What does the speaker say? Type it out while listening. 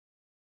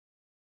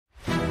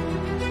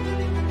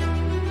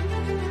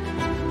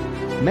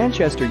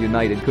Manchester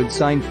United could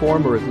sign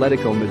former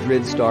Atletico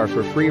Madrid star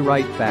for free.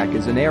 Right back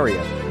is an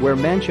area where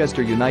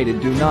Manchester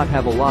United do not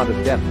have a lot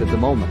of depth at the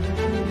moment.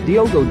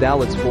 Diogo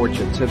Dalot's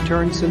fortunes have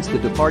turned since the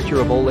departure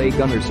of Ole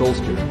Gunnar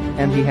Solskjaer,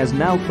 and he has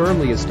now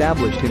firmly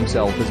established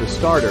himself as a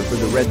starter for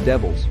the Red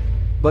Devils.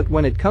 But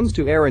when it comes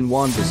to Aaron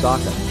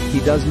Wan-Bissaka, he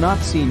does not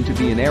seem to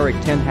be in Erik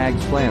ten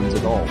Hag's plans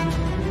at all.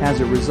 As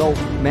a result,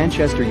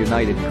 Manchester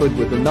United could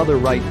with another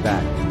right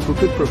back who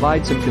could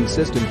provide some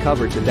consistent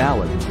cover to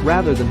Dalot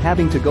rather than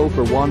having to go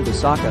for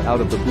Wan-Bissaka out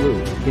of the blue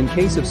in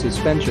case of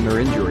suspension or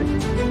injury.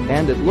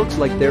 And it looks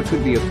like there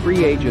could be a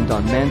free agent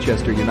on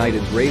Manchester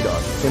United's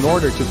radar in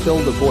order to fill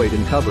the void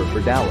and cover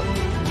for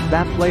Dalot.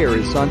 That player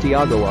is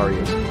Santiago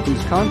Arias,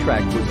 whose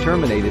contract was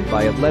terminated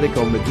by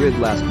Atletico Madrid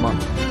last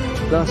month.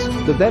 Thus,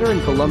 the veteran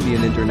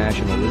Colombian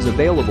international is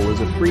available as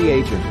a free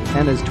agent,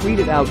 and as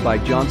tweeted out by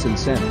Johnson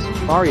Sens,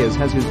 Arias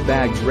has his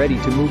bags ready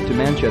to move to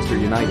Manchester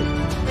United.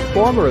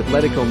 Former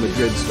Atletico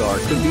Madrid star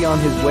could be on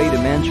his way to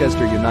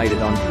Manchester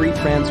United on free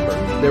transfer.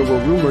 There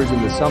were rumors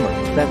in the summer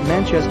that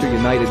Manchester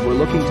United were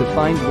looking to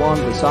find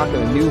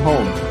Wan-Bissaka a new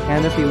home,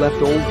 and if he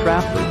left Old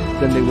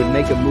Trafford, then they would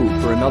make a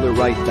move for another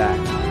right back.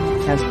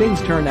 As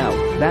things turn out,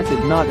 that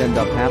did not end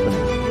up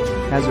happening.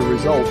 As a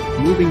result,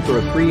 moving for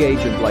a free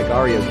agent like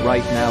Arias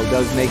right now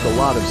does make a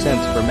lot of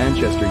sense for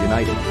Manchester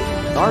United.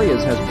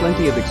 Arias has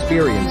plenty of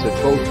experience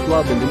at both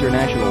club and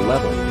international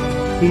level.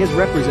 He has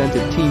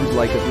represented teams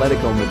like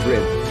Atletico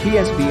Madrid,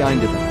 PSV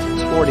Eindhoven,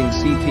 Sporting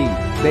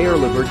CP, Bayer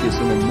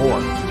Leverkusen and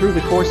more through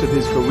the course of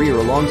his career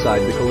alongside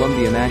the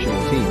Colombia national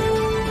team.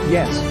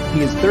 Yes, he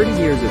is 30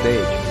 years of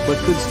age, but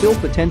could still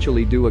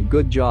potentially do a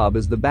good job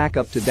as the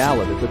backup to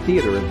Dalot at the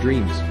Theatre of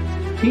Dreams.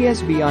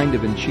 PSV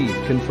Eindhoven chief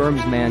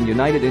confirms Man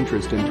United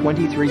interest in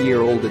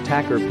 23-year-old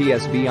attacker.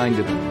 PSV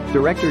Eindhoven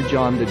director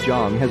John de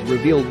Jong has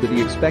revealed that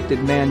he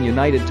expected Man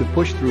United to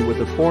push through with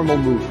a formal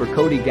move for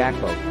Cody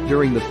Gakpo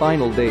during the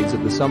final days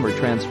of the summer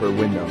transfer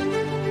window.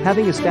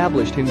 Having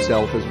established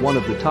himself as one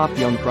of the top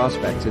young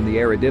prospects in the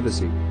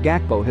Eredivisie,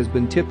 Gakpo has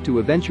been tipped to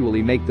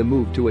eventually make the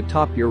move to a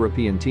top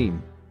European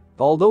team.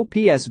 Although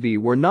PSV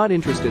were not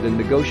interested in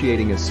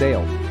negotiating a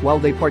sale, while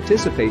they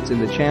participates in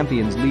the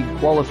Champions League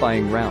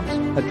qualifying rounds,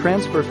 a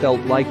transfer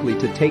felt likely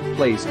to take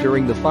place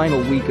during the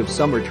final week of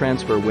summer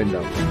transfer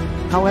window.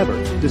 However,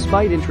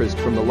 despite interest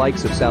from the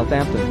likes of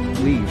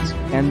Southampton, Leeds,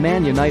 and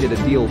Man United,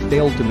 a deal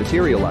failed to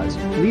materialize,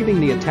 leaving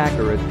the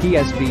attacker at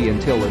PSV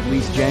until at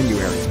least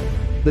January.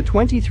 The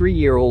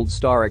 23-year-old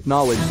star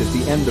acknowledged at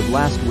the end of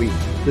last week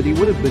that he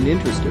would have been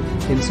interested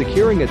in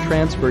securing a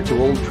transfer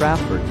to Old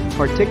Trafford,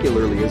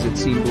 particularly as it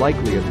seemed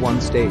likely at one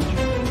stage.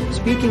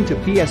 Speaking to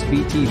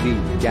PSV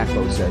TV,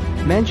 Gakpo said,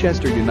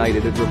 "Manchester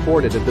United had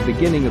reported at the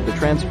beginning of the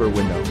transfer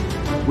window.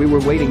 We were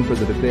waiting for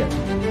the bid.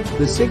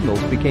 The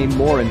signals became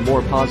more and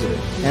more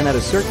positive, and at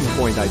a certain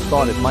point I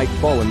thought it might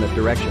fall in that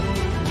direction.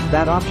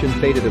 That option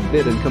faded a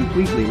bit and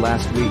completely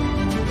last week.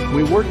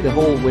 We worked the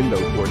whole window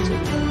towards it.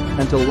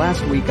 Until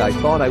last week I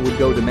thought I would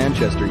go to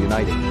Manchester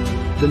United."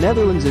 The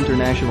Netherlands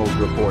international's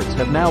reports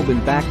have now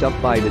been backed up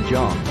by De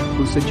Jong,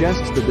 who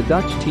suggests that the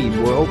Dutch team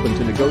were open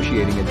to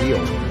negotiating a deal.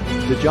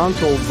 De Jong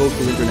told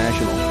Vocal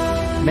International,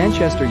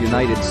 "Manchester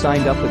United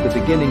signed up at the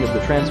beginning of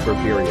the transfer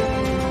period.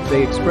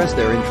 They expressed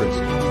their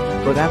interest.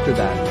 But after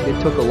that, it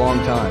took a long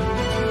time.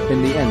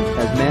 In the end,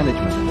 as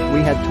management, we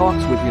had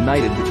talks with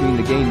United between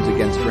the games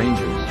against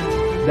Rangers.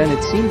 Then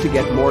it seemed to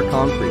get more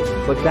concrete,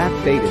 but that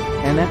faded,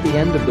 and at the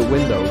end of the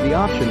window the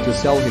option to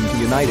sell him to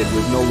United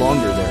was no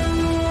longer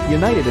there.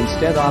 United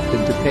instead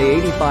opted to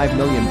pay £85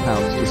 million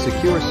to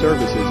secure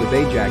services of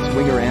Ajax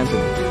winger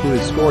Antony, who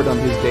has scored on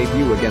his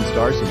debut against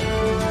Arsenal."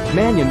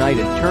 Man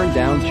United turned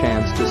down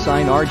chance to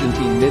sign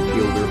Argentine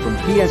midfielder from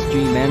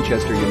PSG.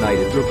 Manchester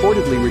United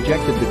reportedly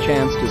rejected the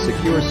chance to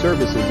secure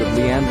services of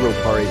Leandro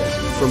Paredes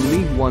from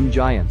League One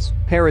giants,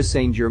 Paris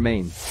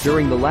Saint-Germain,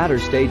 during the latter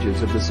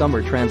stages of the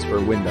summer transfer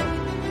window.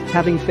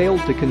 Having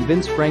failed to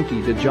convince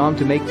Frenkie de Jong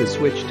to make the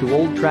switch to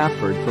Old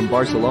Trafford from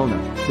Barcelona,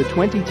 the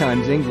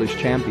 20-times English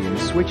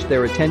champions switched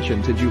their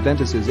attention to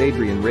Juventus's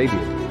Adrien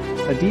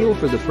Rabiot. A deal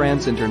for the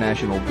France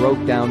international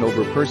broke down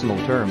over personal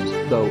terms,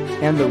 though,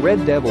 and the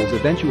Red Devils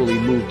eventually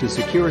moved to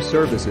secure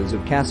services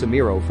of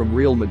Casemiro from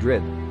Real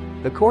Madrid.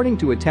 According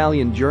to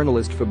Italian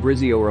journalist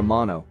Fabrizio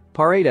Romano,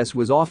 Paredes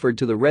was offered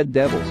to the Red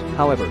Devils.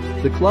 However,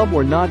 the club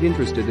were not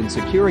interested in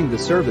securing the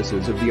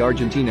services of the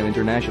Argentina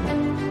international.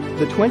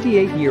 The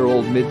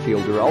 28-year-old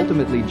midfielder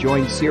ultimately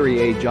joined Serie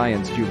A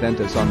giants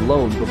Juventus on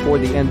loan before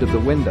the end of the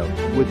window,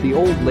 with the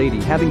old lady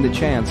having the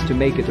chance to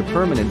make it a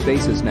permanent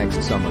basis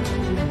next summer.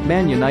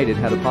 Man United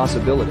had a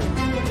possibility.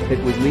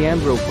 It was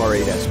Leandro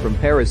Paredes from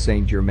Paris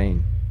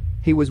Saint-Germain.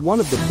 He was one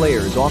of the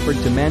players offered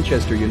to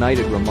Manchester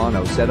United,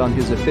 Romano said on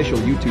his official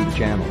YouTube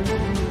channel.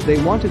 They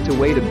wanted to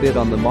wait a bit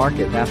on the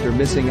market after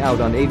missing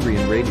out on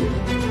Adrien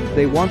Rabiot.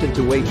 They wanted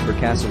to wait for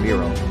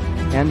Casemiro.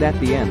 And at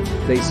the end,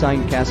 they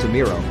signed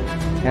Casemiro.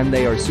 And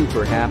they are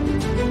super happy.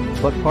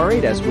 But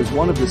Paredes was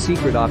one of the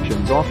secret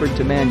options offered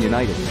to Man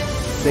United.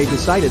 They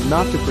decided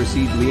not to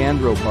proceed.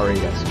 Leandro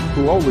Paredes,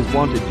 who always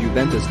wanted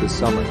Juventus this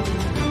summer.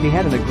 He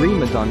had an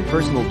agreement on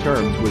personal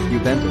terms with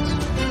Juventus.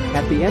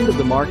 At the end of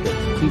the market,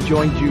 he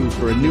joined Juve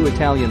for a new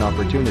Italian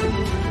opportunity.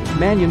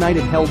 Man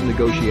United held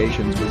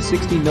negotiations with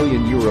 €60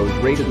 million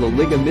rated La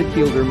Liga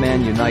midfielder.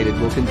 Man United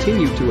will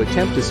continue to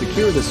attempt to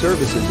secure the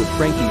services of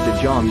Frenkie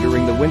de Jong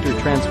during the winter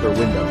transfer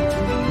window.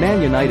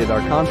 Man United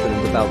are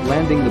confident about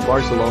landing the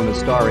Barcelona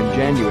star in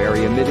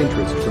January amid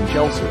interest from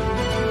Chelsea.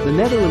 The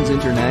Netherlands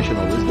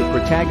international is the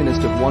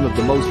protagonist of one of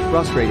the most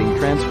frustrating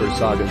transfer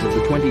sagas of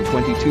the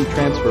 2022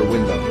 transfer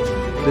window.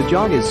 De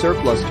Jong is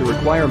surplus to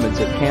requirements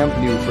at Camp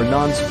Nou for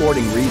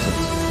non-sporting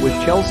reasons, with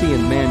Chelsea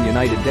and Man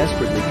United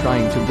desperately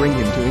trying to bring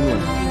him to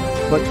England.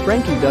 But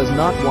Frenkie does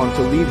not want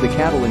to leave the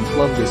Catalan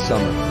club this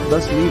summer,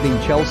 thus leaving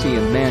Chelsea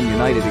and Man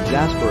United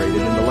exasperated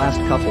in the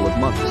last couple of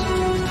months.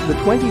 The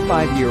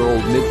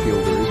 25-year-old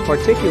midfielder is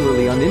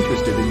particularly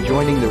uninterested in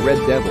joining the Red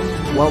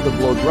Devils, while the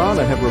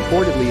Blaugrana have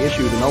reportedly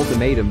issued an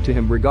ultimatum to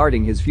him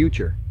regarding his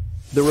future.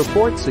 The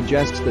report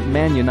suggests that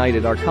Man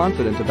United are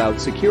confident about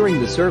securing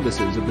the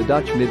services of the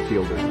Dutch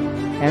midfielder.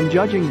 And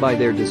judging by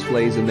their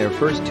displays in their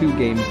first 2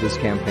 games this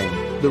campaign,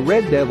 the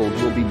Red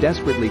Devils will be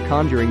desperately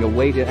conjuring a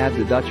way to add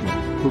the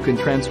Dutchman, who can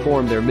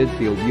transform their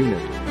midfield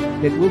unit.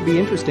 It will be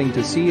interesting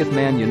to see if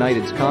Man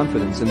United's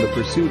confidence in the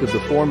pursuit of the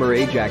former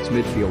Ajax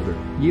midfielder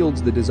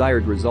yields the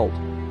desired result.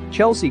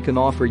 Chelsea can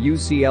offer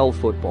UCL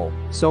football,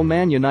 so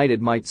Man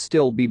United might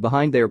still be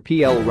behind their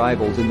PL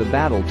rivals in the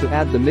battle to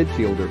add the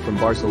midfielder from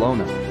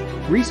Barcelona.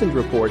 Recent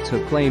reports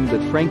have claimed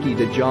that Frenkie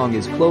de Jong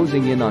is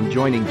closing in on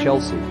joining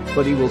Chelsea,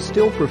 but he will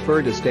still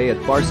prefer to stay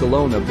at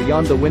Barcelona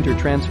beyond the winter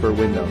transfer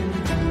window.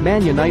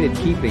 Man United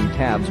keeping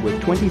tabs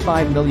with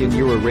 €25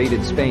 million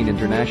rated Spain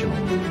international.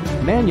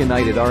 Man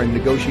United are in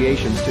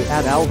negotiations to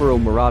add Alvaro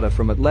Morata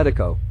from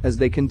Atletico as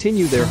they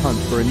continue their hunt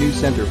for a new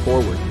centre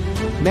forward.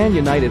 Man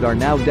United are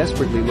now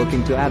desperately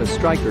looking to add a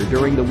striker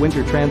during the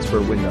winter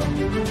transfer window.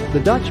 The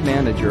Dutch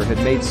manager had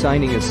made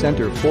signing a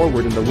centre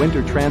forward in the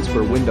winter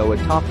transfer window a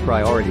top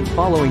priority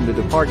following the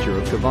departure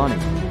of Cavani.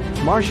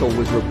 Martial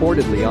was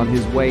reportedly on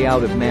his way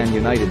out of Man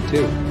United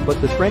too,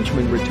 but the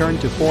Frenchman returned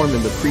to form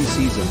in the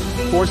pre-season,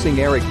 forcing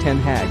Erik ten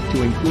Hag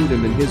to include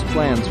him in his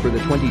plans for the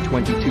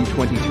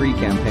 2022-23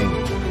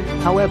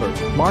 campaign. However,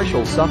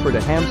 Martial suffered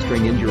a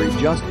hamstring injury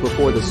just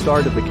before the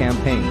start of the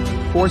campaign,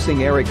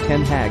 forcing Erik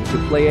ten Hag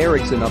to play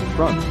Eriksen up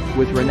front,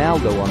 with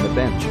Ronaldo on the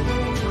bench.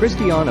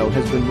 Cristiano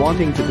has been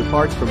wanting to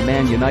depart from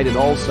Man United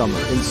all summer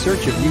in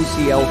search of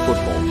UCL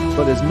football,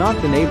 but has not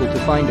been able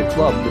to find a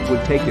club that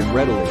would take him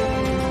readily.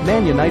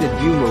 Man United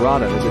view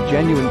Morata as a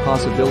genuine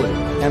possibility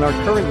and are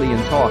currently in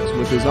talks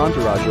with his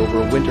entourage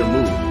over a winter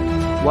move.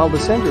 While the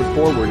centre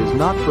forward is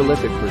not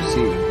prolific per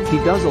se, he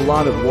does a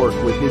lot of work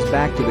with his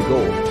back to the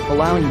goal,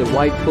 allowing the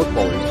white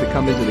footballers to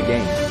come into the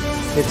game.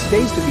 It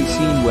stays to be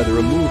seen whether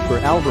a move for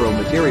Alvaro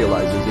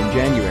materializes in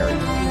January.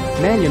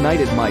 Man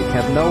United might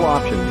have no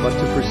option but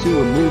to pursue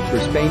a move for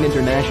Spain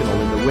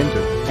international in the winter,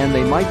 and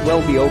they might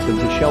well be open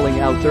to shelling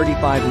out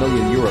 €35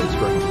 million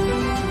for him.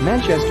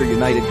 Manchester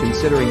United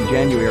considering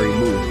January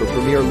move for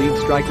Premier League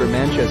striker.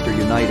 Manchester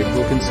United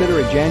will consider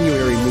a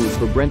January move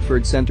for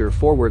Brentford centre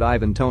forward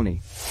Ivan Toney.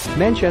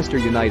 Manchester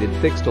United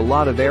fixed a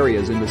lot of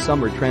areas in the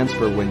summer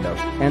transfer window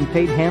and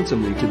paid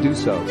handsomely to do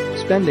so,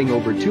 spending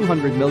over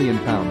 £200 million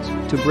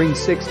to bring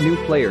 6 new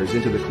players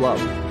into the club.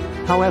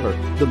 However,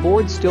 the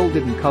board still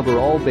didn't cover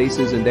all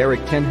bases and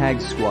Erik ten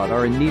Hag's squad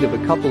are in need of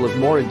a couple of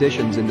more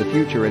additions in the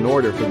future in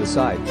order for the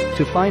side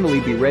to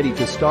finally be ready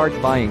to start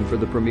vying for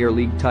the Premier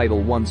League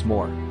title once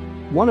more.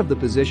 One of the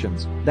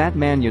positions that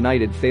Man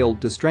United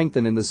failed to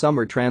strengthen in the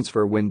summer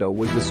transfer window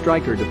was the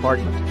striker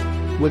department.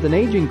 With an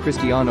aging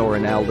Cristiano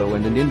Ronaldo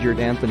and an injured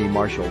Anthony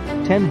Martial,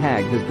 Ten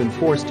Hag has been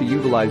forced to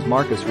utilize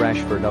Marcus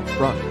Rashford up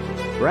front.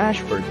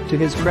 Rashford, to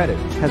his credit,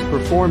 has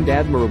performed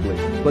admirably,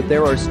 but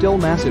there are still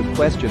massive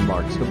question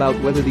marks about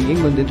whether the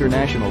England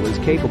international is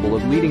capable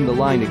of leading the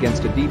line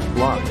against a deep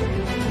block.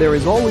 There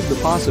is always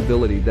the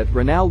possibility that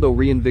Ronaldo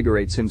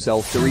reinvigorates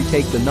himself to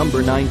retake the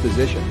number 9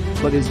 position,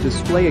 but his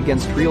display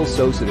against Real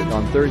Sociedad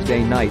on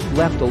Thursday night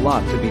left a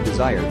lot to be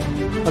desired.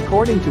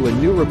 According to a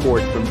new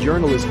report from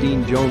journalist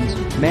Dean Jones,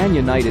 Man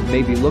United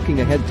may be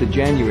looking ahead to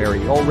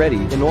January already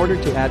in order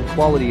to add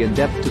quality and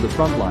depth to the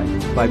front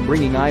line by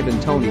bringing Ivan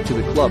Toney to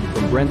the club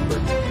from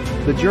Brentford.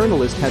 The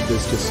journalist had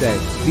this to say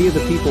via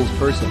the People's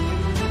Person.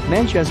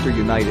 Manchester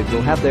United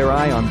will have their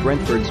eye on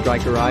Brentford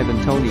striker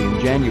Ivan Toney in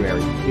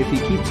January if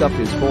he keeps up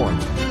his form.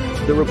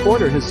 The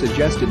reporter has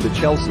suggested that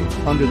Chelsea,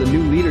 under the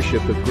new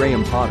leadership of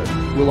Graham Potter,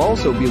 will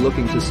also be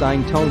looking to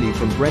sign Toney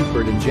from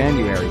Brentford in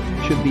January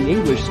should the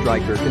English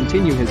striker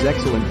continue his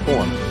excellent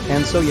form,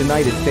 and so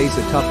United face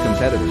a tough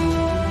competitor.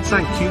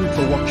 Thank you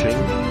for watching.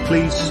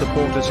 Please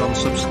support us on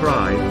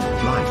subscribe,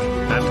 like,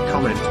 and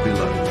comment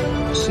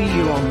below. See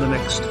you on the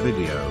next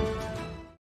video.